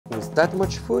Is that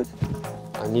much food?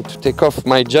 I need to take off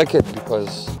my jacket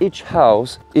because each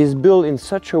house is built in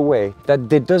such a way that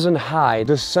they doesn't hide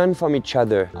the sun from each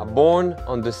other. I'm born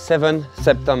on the 7th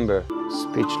September.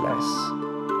 Speechless.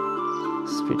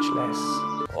 Speechless.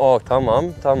 Oh,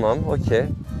 tamam, okay.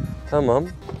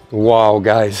 Tamam. Wow,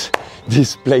 guys.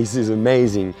 This place is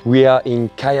amazing. We are in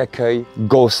Kayaköy,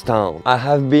 Ghost Town. I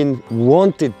have been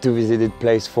wanted to visit this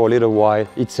place for a little while.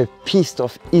 It's a piece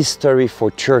of history for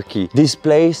Turkey. This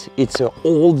place, it's an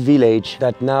old village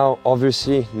that now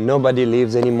obviously nobody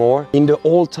lives anymore. In the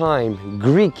old time,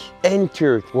 Greek and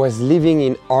Turk was living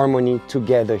in harmony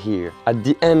together here. At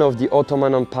the end of the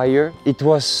Ottoman Empire, it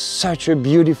was such a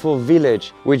beautiful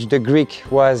village, which the Greek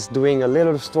was doing a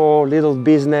little store, little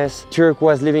business. Turk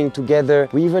was living together.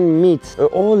 We even meet an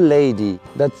old lady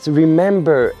that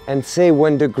remember and say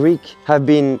when the Greek have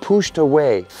been pushed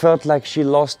away, felt like she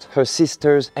lost her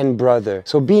sisters and brother.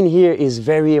 So being here is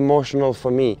very emotional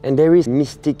for me, and there is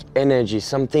mystic energy,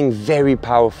 something very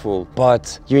powerful.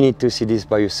 But you need to see this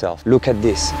by yourself. Look at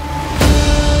this.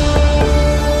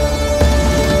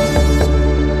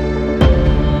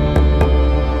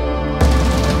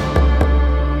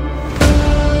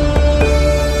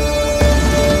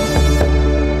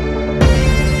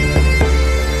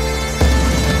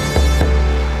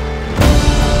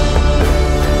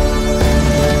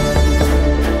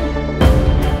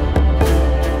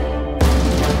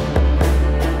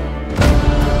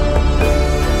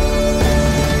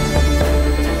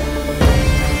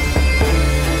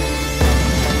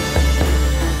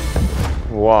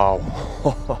 Wow,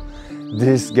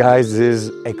 this, guys,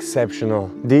 is exceptional.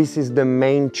 This is the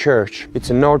main church. It's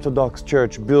an Orthodox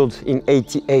church built in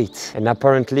 '88, and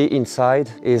apparently inside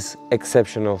is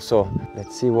exceptional. So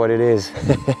let's see what it is.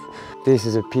 This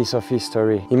is a piece of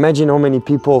history. Imagine how many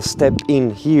people step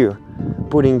in here,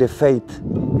 putting their faith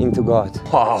into God.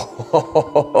 Wow.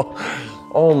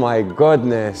 Oh my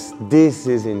goodness, this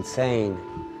is insane.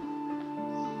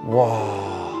 Wow.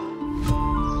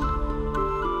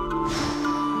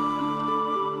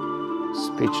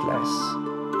 Speechless.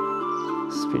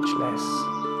 Speechless.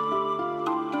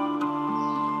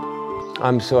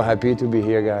 I'm so happy to be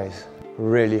here, guys.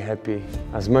 Really happy.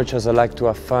 As much as I like to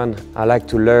have fun, I like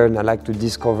to learn, I like to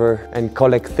discover and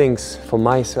collect things for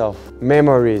myself.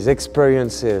 Memories,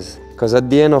 experiences. Because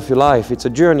at the end of your life, it's a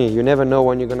journey. You never know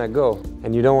when you're gonna go.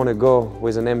 And you don't want to go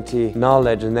with an empty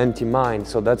knowledge, an empty mind.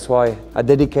 So that's why I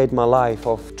dedicate my life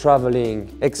of traveling,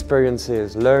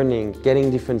 experiences, learning, getting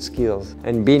different skills.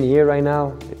 And being here right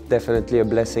now, it's definitely a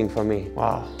blessing for me.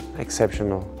 Wow.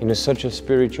 Exceptional. In such a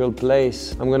spiritual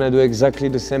place, I'm gonna do exactly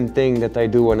the same thing that I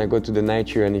do when I go to the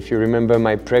nature. And if you remember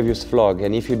my previous vlog,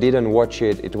 and if you didn't watch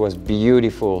it, it was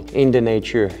beautiful in the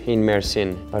nature in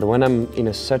Mersin. But when I'm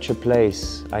in such a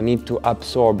place, I need to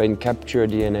absorb and capture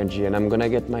the energy, and I'm gonna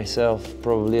get myself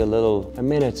probably a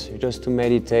minute just to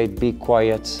meditate, be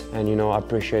quiet, and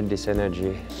appreciate this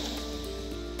energy.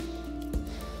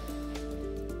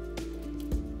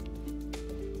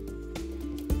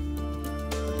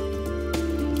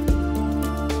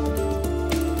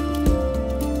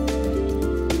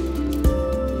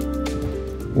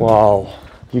 Wow,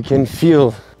 you can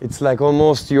feel it's like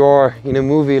almost you're in a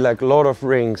movie like Lord of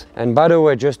Rings. And by the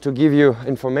way, just to give you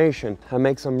information, I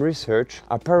make some research.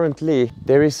 Apparently,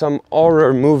 there is some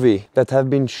horror movie that have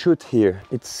been shot here.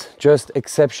 It's just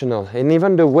exceptional. And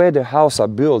even the way the house are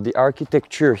built, the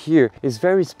architecture here is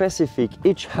very specific.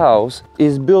 Each house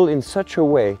is built in such a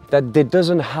way that they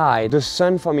doesn't hide the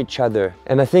sun from each other.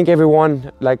 And I think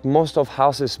everyone, like most of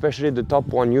houses, especially the top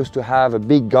one, used to have a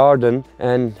big garden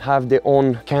and have their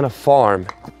own kind of farm.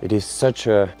 It is such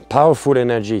a powerful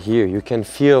energy here. You can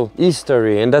feel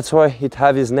history, and that's why it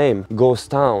have its name,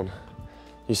 Ghost Town.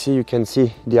 You see, you can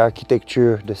see the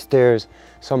architecture, the stairs.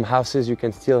 Some houses you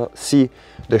can still see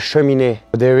the chimney.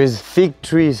 There is fig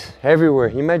trees everywhere.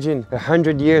 Imagine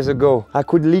 100 years ago, I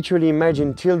could literally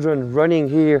imagine children running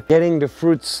here, getting the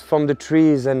fruits from the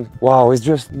trees, and wow, it's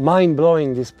just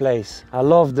mind-blowing, this place. I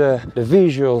love the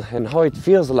visual and how it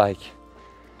feels like.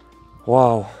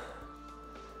 Wow.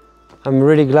 I'm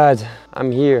really glad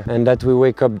I'm here and that we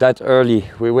wake up that early.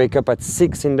 We wake up at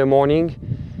 6 in the morning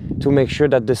to make sure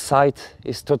that the site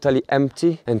is totally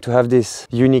empty and to have this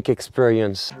unique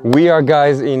experience. We are,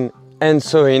 guys, in and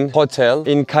Soin Hotel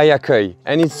in Kayaköy.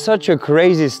 And it's such a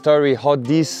crazy story how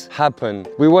this happened.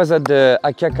 We was at the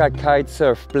Akaka kite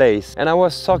surf place and I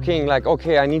was talking like,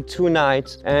 okay, I need 2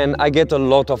 nights, and I get a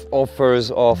lot of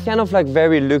offers of kind of like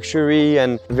very luxury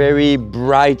and very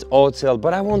bright hotel,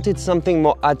 but I wanted something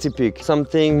more atypical,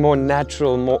 something more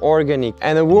natural, more organic.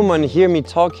 And a woman hear me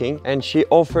talking and she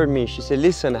offered me, she said,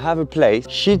 listen, I have a place.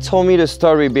 She told me the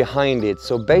story behind it.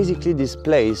 So basically this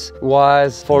place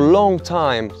was for a long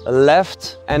time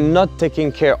left and not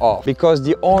taken care of because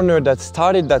the owner that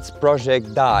started that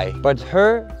project died. But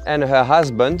her and her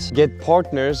husband get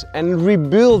partners and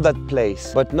rebuild that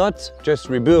place, but not just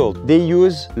rebuild. They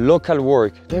use local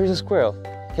work. There is a squirrel.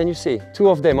 Can you see? 2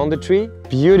 of them on the tree.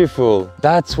 Beautiful.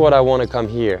 That's what I want to come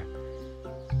here.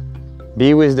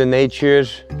 Be with the nature.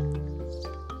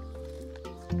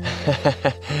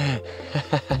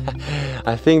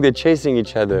 I think they're chasing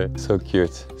each other. So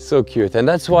cute, so cute. And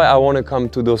that's why I want to come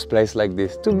to those places like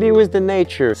this, to be with the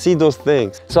nature, see those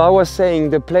things. So I was saying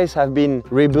the place have been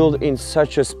rebuilt in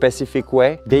such a specific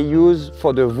way. They use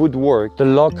for the woodwork, the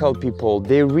local people,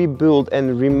 they rebuild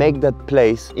and remake that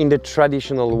place in the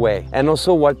traditional way. And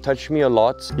also what touched me a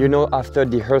lot, you know, after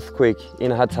the earthquake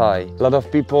in Hatay, a lot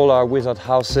of people are without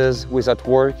houses, without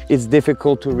work. It's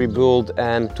difficult to rebuild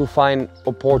and to find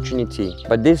opportunity.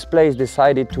 But this place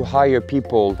decided to hire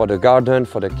people for the garden,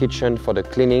 for the kitchen, for the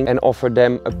cleaning, and offer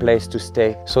them a place to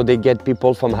stay. So they get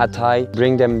people from Hatay,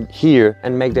 bring them here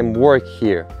and make them work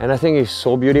here. And I think it's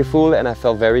so beautiful and I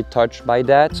felt very touched by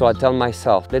that. So I tell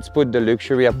myself, let's put the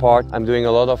luxury apart. I'm doing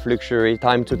a lot of luxury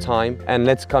time to time, and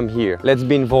let's come here. Let's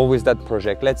be involved with that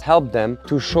project. Let's help them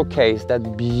to showcase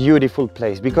that beautiful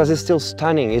place because it's still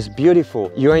stunning, it's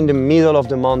beautiful. You're in the middle of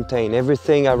the mountain.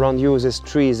 Everything around you is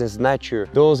trees, is nature.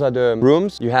 Those are the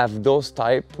rooms. You have those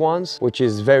type ones, which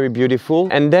is very beautiful.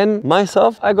 And then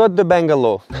myself, I got the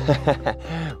bungalow,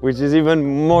 which is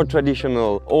even more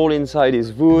traditional. All inside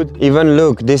is wood. Even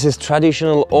look, this is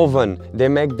traditional oven. They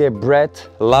make their bread,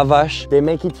 lavash. They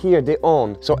make it here, they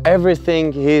own. So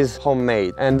everything is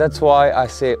homemade. And that's why I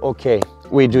say, okay,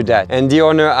 we do that. And the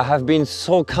owner have been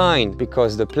so kind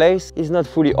because the place is not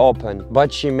fully open, but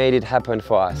she made it happen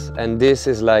for us. And this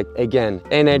is like, again,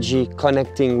 energy,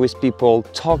 connecting with people,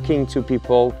 talking to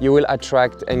people. You will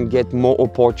attract and get more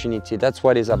opportunity. That's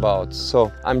what it's about.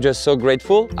 So I'm just so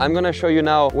grateful. I'm gonna show you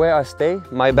now where I stay,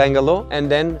 my bungalow, and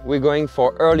then we're going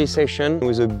for early session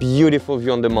with a beautiful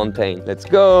view on the mountain. Let's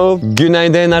go.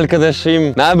 Günaydın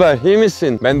arkadaşım. Ne haber? İyi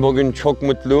misin? Ben bugün çok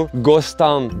mutlu. Ghost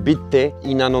Town bitti.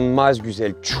 İnanılmaz güzel.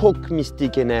 Çok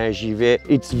mistik enerji ve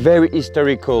it's very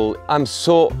historical. I'm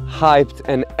so hyped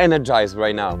and energized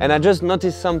right now. And I just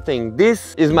noticed something.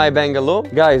 This is my bungalow.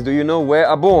 Guys, do you know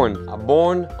where I born? I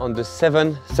born on the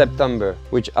 7th September,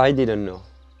 which I didn't know.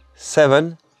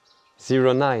 7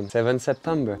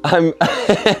 September.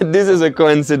 This is a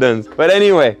coincidence. But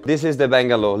anyway, this is the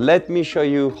bungalow. Let me show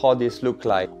you how this look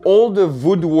like. All the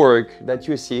woodwork that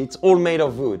you see, it's all made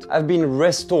of wood. I've been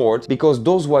restored because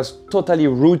those was totally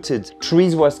rooted.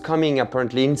 Trees was coming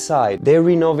apparently inside. They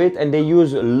renovate and they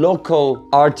use local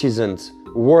artisans,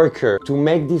 worker to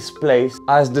make this place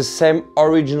as the same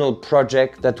original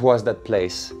project that was that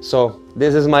place. So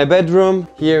this is my bedroom.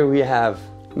 Here we have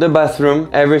the bathroom,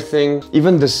 everything,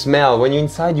 even the smell. When you're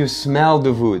inside, you smell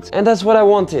the wood. And that's what I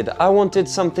wanted. I wanted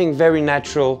something very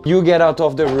natural. You get out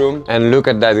of the room and look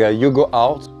at that guy. You go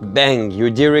out, bang, you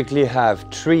directly have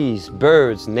trees,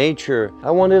 birds, nature.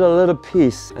 I wanted a little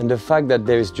peace. And the fact that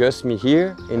there is just me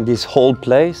here in this whole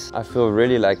place, I feel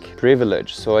really like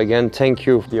privileged. So again, thank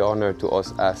you. The honor to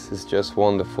us. It's just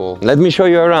wonderful. Let me show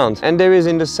you around. And there is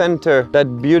in the center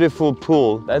that beautiful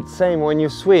pool. That same when you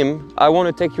swim. I want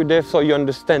to take you there so you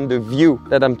understand the view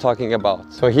that I'm talking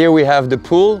about. So here we have the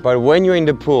pool, but when you're in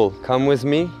the pool, come with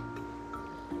me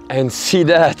and see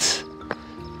that.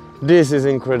 This is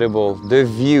incredible, the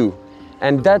view.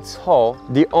 And that's how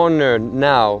the owner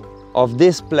now of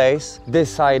this place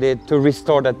decided to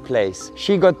restore that place.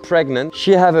 She got pregnant,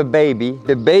 she had a baby,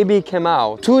 the baby came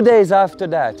out. 2 days after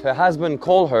that, her husband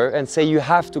called her and said, you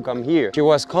have to come here. She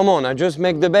was, come on, I just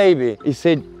make the baby. He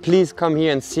said, please come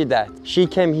here and see that. She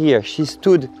came here, she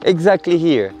stood exactly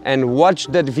here and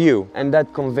watched that view, and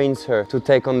that convinced her to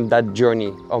take on that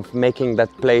journey of making that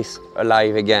place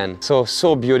alive again.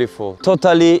 So beautiful.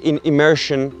 Totally in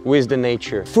immersion with the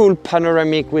nature. Full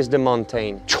panoramic with the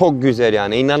mountain. Çok güzel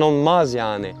yani, inanılmaz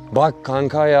yani. Bak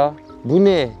kanka ya, bu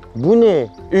ne? Bu ne?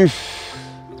 Üff.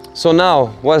 So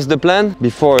now, what's the plan?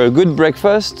 Before a good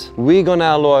breakfast, we're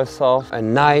gonna allow ourselves a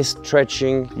nice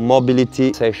stretching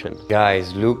mobility session.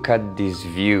 Guys, look at this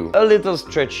view. A little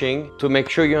stretching to make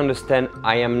sure you understand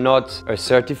I am not a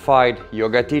certified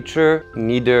yoga teacher,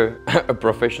 neither a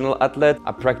professional athlete.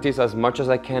 I practice as much as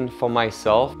I can for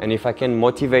myself, and if I can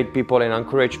motivate people and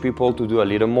encourage people to do a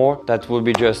little more, that will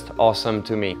be just awesome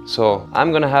to me. So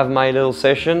I'm gonna have my little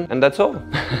session and that's all.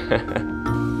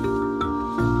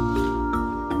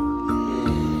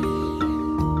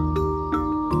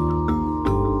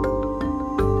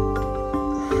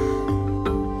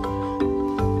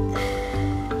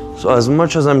 So as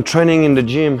much as I'm training in the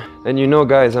gym, and you know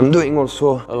guys, I'm doing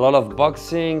also a lot of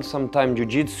boxing, sometimes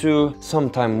jiu-jitsu,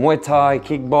 sometimes Muay Thai,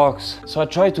 kickbox. So I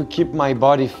try to keep my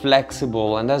body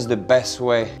flexible, and that's the best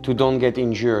way to don't get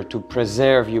injured, to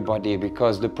preserve your body,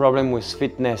 because the problem with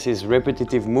fitness is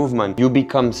repetitive movement. You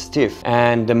become stiff,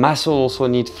 and the muscle also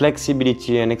needs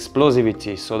flexibility and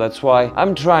explosivity. So that's why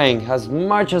I'm trying as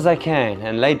much as I can,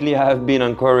 and lately I have been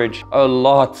encouraged a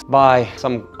lot by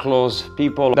some close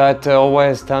people that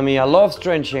always tell me I love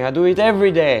stretching, I do it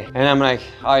every day. And I'm like,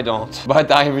 I don't.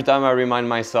 But every time I remind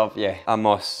myself, yeah, I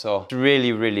must. So it's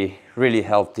really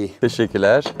healthy.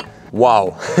 Teşekkürler.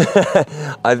 Wow.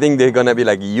 I think they're gonna be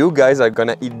like, you guys are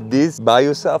gonna eat this by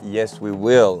yourself? Yes, we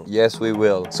will. Yes, we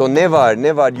will. So ne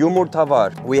var? Yumurta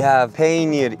var. We have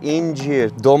peynir,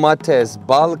 incir, domates,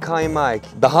 bal kaymak,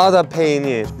 daha da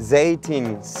peynir,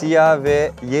 zeytin, siyah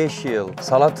ve yeşil,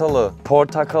 salatalı,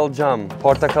 portakal cam,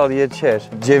 portakal reçel,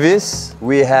 ceviz.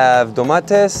 We have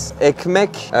domates,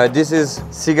 ekmek. This is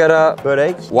sigara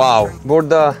börek. Wow.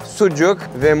 Burada sucuk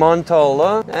ve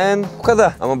mantarlı. And bu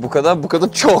kadar. Ama bu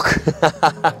kadar çok.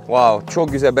 Wow,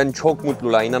 çok güzel. Ben çok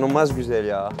mutluyum. İnanılmaz güzel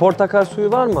ya. Portakal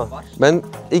suyu var mı? Var. Ben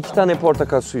 2 tane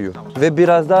portakal suyu. Tamam. Ve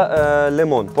biraz da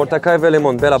lemon. Portakal ve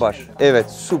lemon beraber. Evet,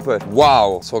 super.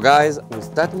 Wow. So guys,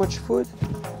 with that much food,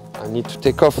 I need to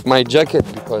take off my jacket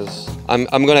because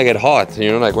I'm gonna get hot.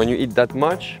 You know, like when you eat that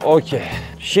much. Okay.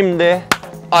 Şimdi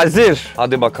hazır.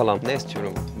 Hadi bakalım. Ne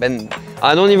istiyorum?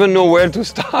 I don't even know where to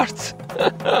start.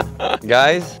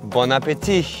 Guys, bon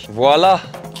appétit. Voilà.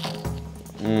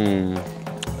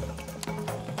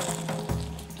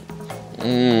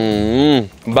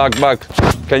 Bak.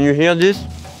 Can you hear this?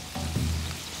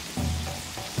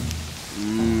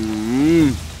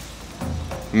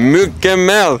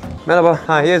 Mükemmel.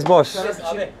 Merhaba. Yes boss.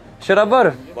 Şarap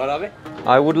var. Var abi.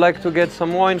 I would like to get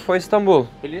some wine for Istanbul.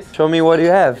 Please. Show me what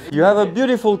you have. You have a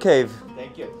beautiful cave.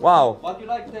 Thank you. Wow. What do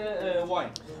you like the wine?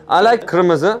 I like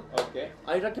kırmızı. Okay.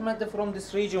 I recommend from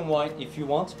this region wine if you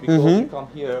want because you come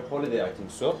here holiday I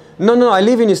think so. No, I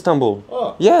live in Istanbul.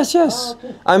 Oh. Yes.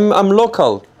 Okay. I'm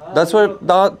local. That's why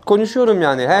daha konuşuyorum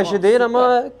yani. Her şey değil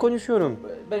ama konuşuyorum.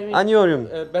 Anlıyorum.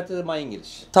 Better my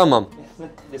English. Tamam.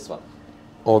 This one.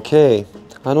 Okay. I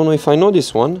don't know if I know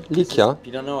this one. Likya.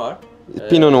 Pinot Noir.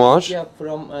 Pinot Noir. Yeah,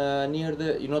 from near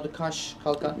the Kaş,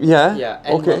 Kalkan. Yeah. Yeah.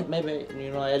 Elmalı, Okay. Maybe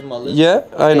Elmalı. Yeah,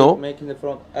 I know. Making it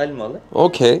from Elmalı.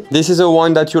 Okay. This is a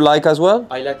wine that you like as well?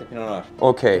 I like the Pinot Noir.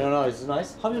 Okay. Pinot Noir is nice.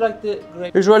 How do you like the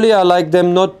grape? Usually I like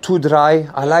them not too dry.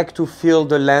 I like to feel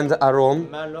the land aroma.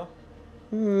 Merlot.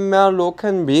 Merlot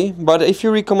can be, but if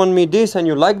you recommend me this and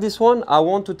you like this one, I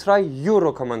want to try your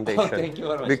recommendation. Thank you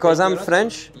very much. Because Thank I'm you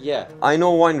French, Yeah. I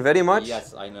know wine very much.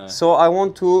 Yes, I know. So I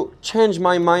want to change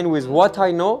my mind with what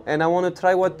I know, and I want to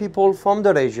try what people from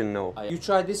the region know. You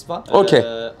try this one. Okay.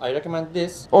 I recommend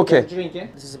this. Okay. You can drink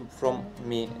it. This is from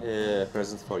me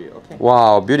present for you. Okay.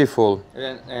 Wow, beautiful.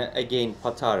 And then again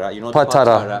patara. You know Patara,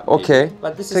 the patara. okay.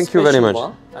 But this is Thank you very special much.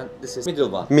 One, and this is middle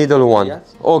one. Middle one.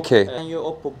 Yes. Okay. And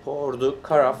you pour the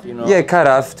carafe. You know. Yeah,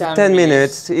 karaf, 10 10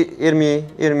 minutes,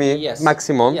 20 Yes.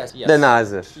 maximum. Yes, yes. Then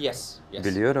hazır. Yes. Yes.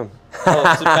 Biliyorum.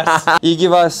 Oh, super. He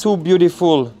give us two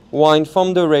beautiful wine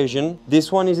from the region.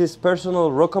 This one is his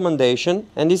personal recommendation,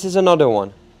 and this is another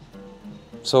one.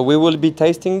 So we will be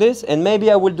tasting this, and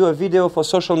maybe I will do a video for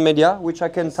social media, which I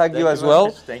can tag you as well.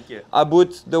 Thank you. About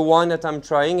the wine that I'm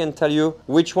trying and tell you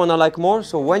which one I like more.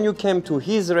 So when you came to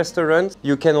his restaurant,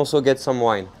 you can also get some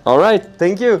wine. All right,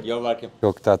 thank you. You're welcome.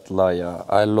 Çok tatlı ya.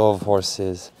 I love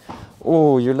horses.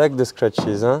 Oh, you like the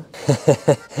scratches, huh?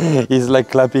 He's like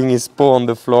clapping his paw on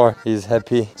the floor. He's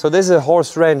happy. So there's a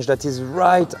horse ranch that is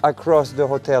right across the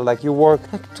hotel. Like you walk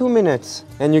like 2 minutes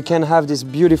and you can have this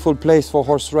beautiful place for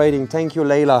horse riding. Thank you,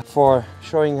 Leila, for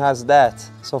showing us that.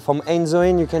 So from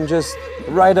Enzoin, you can just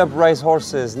ride up race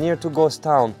horses near to Ghost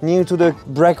Town, near to the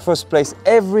breakfast place.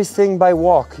 Everything by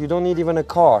walk. You don't need even a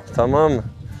car. Tamam.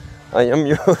 I am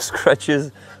your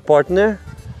scratches partner.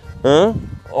 Huh?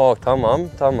 Oh tamam,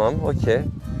 okey.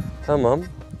 Tamam.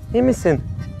 İyi misin?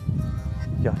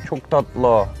 Ya çok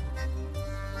tatlı.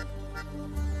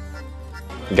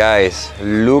 Guys,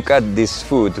 look at this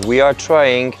food. We are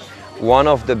trying one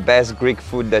of the best Greek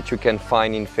food that you can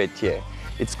find in Fethiye.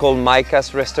 It's called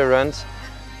Maika's restaurant.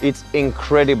 It's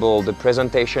incredible, the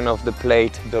presentation of the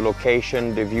plate, the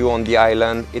location, the view on the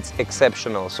island, it's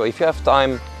exceptional. So if you have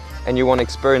time and you want to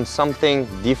experience something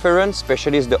different,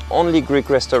 especially it's the only Greek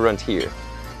restaurant here,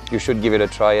 you should give it a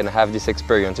try and have this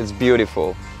experience. It's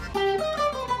beautiful.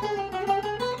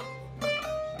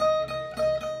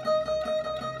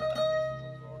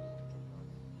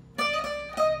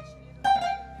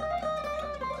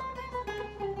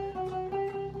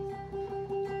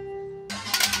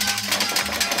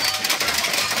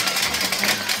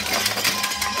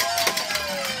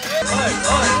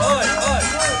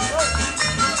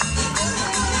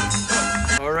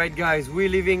 Alright guys, we're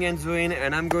leaving Enzoin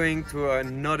and I'm going to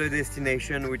another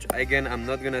destination, which again I'm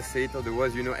not gonna say it,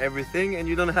 otherwise you know everything and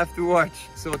you don't have to watch.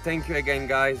 So thank you again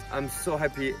guys, I'm so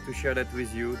happy to share that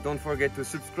with you. Don't forget to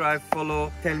subscribe,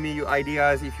 follow, tell me your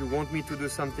ideas. If you want me to do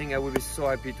something, I will be so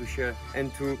happy to share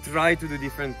and to try to do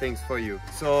different things for you.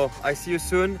 So I see you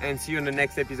soon and see you in the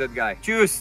next episode guys. Cheers!